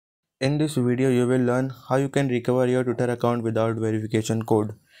In this video, you will learn how you can recover your Twitter account without verification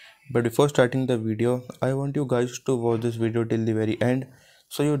code. But before starting the video, I want you guys to watch this video till the very end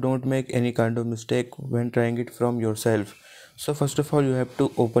so you don't make any kind of mistake when trying it from yourself. So first of all, you have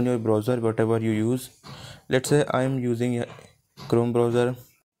to open your browser, whatever you use. Let's say I am using a Chrome browser.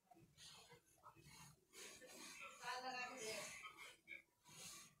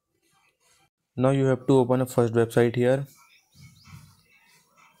 Now you have to open a first website here.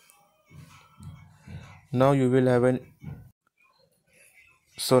 Now you will have an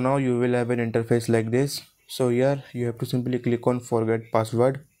now you will have an interface like this. So here you have to simply click on forget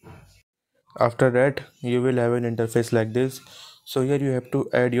password. After that you will have an interface like this. So here you have to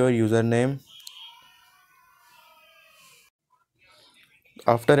add your username.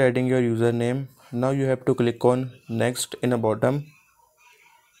 After adding your username, now you have to click on next in the bottom.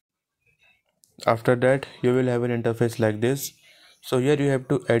 After that you will have an interface like this. So here you have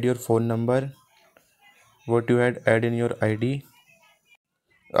to add your phone number, what you had add in your ID.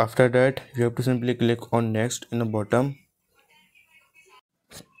 After that you have to simply click on next in the bottom.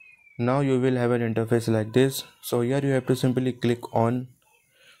 Now you will have an interface like this. So here you have to simply click on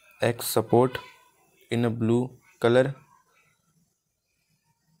X support in a blue color.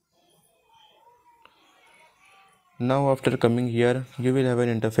 Now after coming here you will have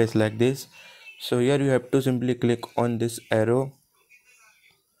an interface like this. So here you have to simply click on this arrow.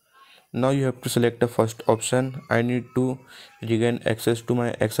 Now you have to select the first option. I need to regain access to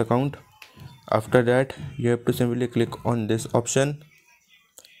my X account. After that you have to simply click on this option.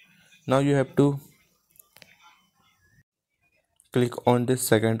 Now you have to click on this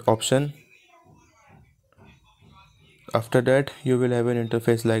second option. After that you will have an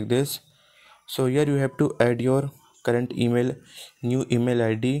interface like this. So here you have to add your current email, new email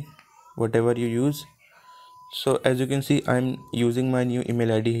ID, whatever you use. So as you can see, I'm using my new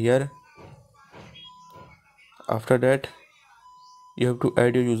email ID here. After that you have to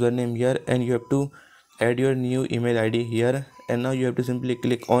add your username here and you have to add your new email ID here, and now you have to simply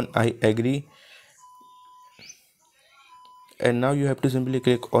click on I agree, and now you have to simply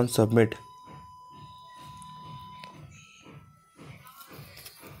click on submit.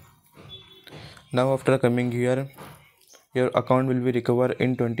 Now after coming here, your account will be recovered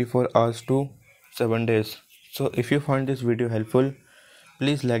in 24 hours to 7 days. So if you find this video helpful,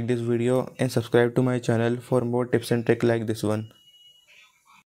 please like this video and subscribe to my channel for more tips and tricks like this one.